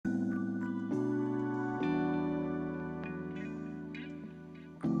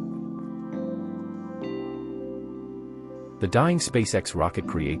the dying SpaceX rocket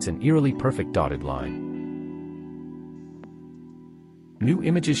creates an eerily perfect dotted line. New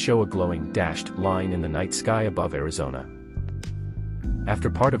images show a glowing, dashed line in the night sky above Arizona, after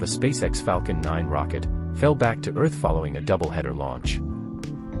part of a SpaceX Falcon 9 rocket fell back to Earth following a double-header launch.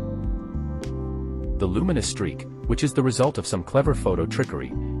 The luminous streak, which is the result of some clever photo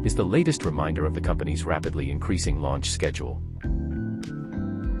trickery, is the latest reminder of the company's rapidly increasing launch schedule.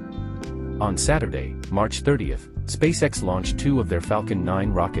 On Saturday, March 30th, SpaceX launched 2 of their Falcon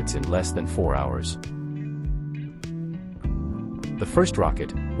 9 rockets in less than 4 hours. The first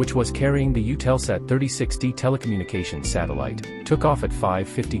rocket, which was carrying the Eutelsat 36D telecommunications satellite, took off at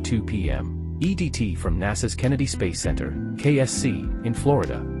 5:52 p.m. EDT from NASA's Kennedy Space Center, KSC, in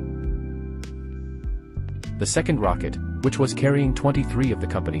Florida. The second rocket, which was carrying 23 of the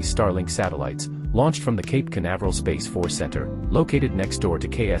company's Starlink satellites, launched from the Cape Canaveral Space Force Center, located next door to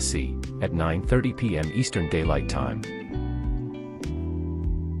KSC, at 9:30 p.m. Eastern Daylight Time.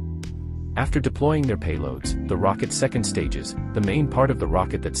 After deploying their payloads, the rocket's second stages, the main part of the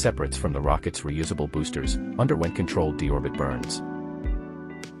rocket that separates from the rocket's reusable boosters, underwent controlled deorbit burns,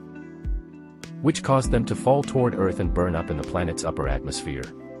 which caused them to fall toward Earth and burn up in the planet's upper atmosphere.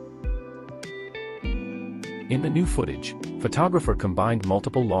 In the new footage, photographer combined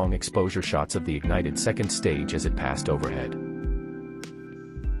multiple long exposure shots of the ignited second stage as it passed overhead.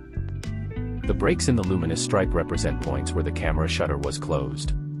 The breaks in the luminous stripe represent points where the camera shutter was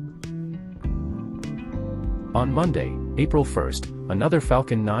closed. On Monday, April 1st, another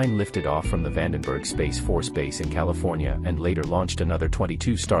Falcon 9 lifted off from the Vandenberg Space Force Base in California and later launched another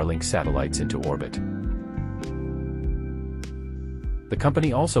 22 Starlink satellites into orbit. The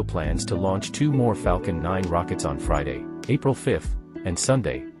company also plans to launch 2 more Falcon 9 rockets on Friday, April 5th, and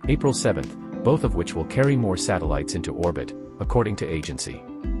Sunday, April 7th, both of which will carry more satellites into orbit, according to agency.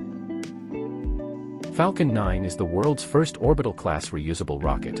 Falcon 9 is the world's first orbital-class reusable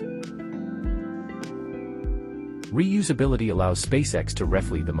rocket. Reusability allows SpaceX to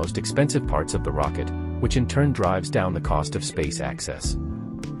refly the most expensive parts of the rocket, which in turn drives down the cost of space access.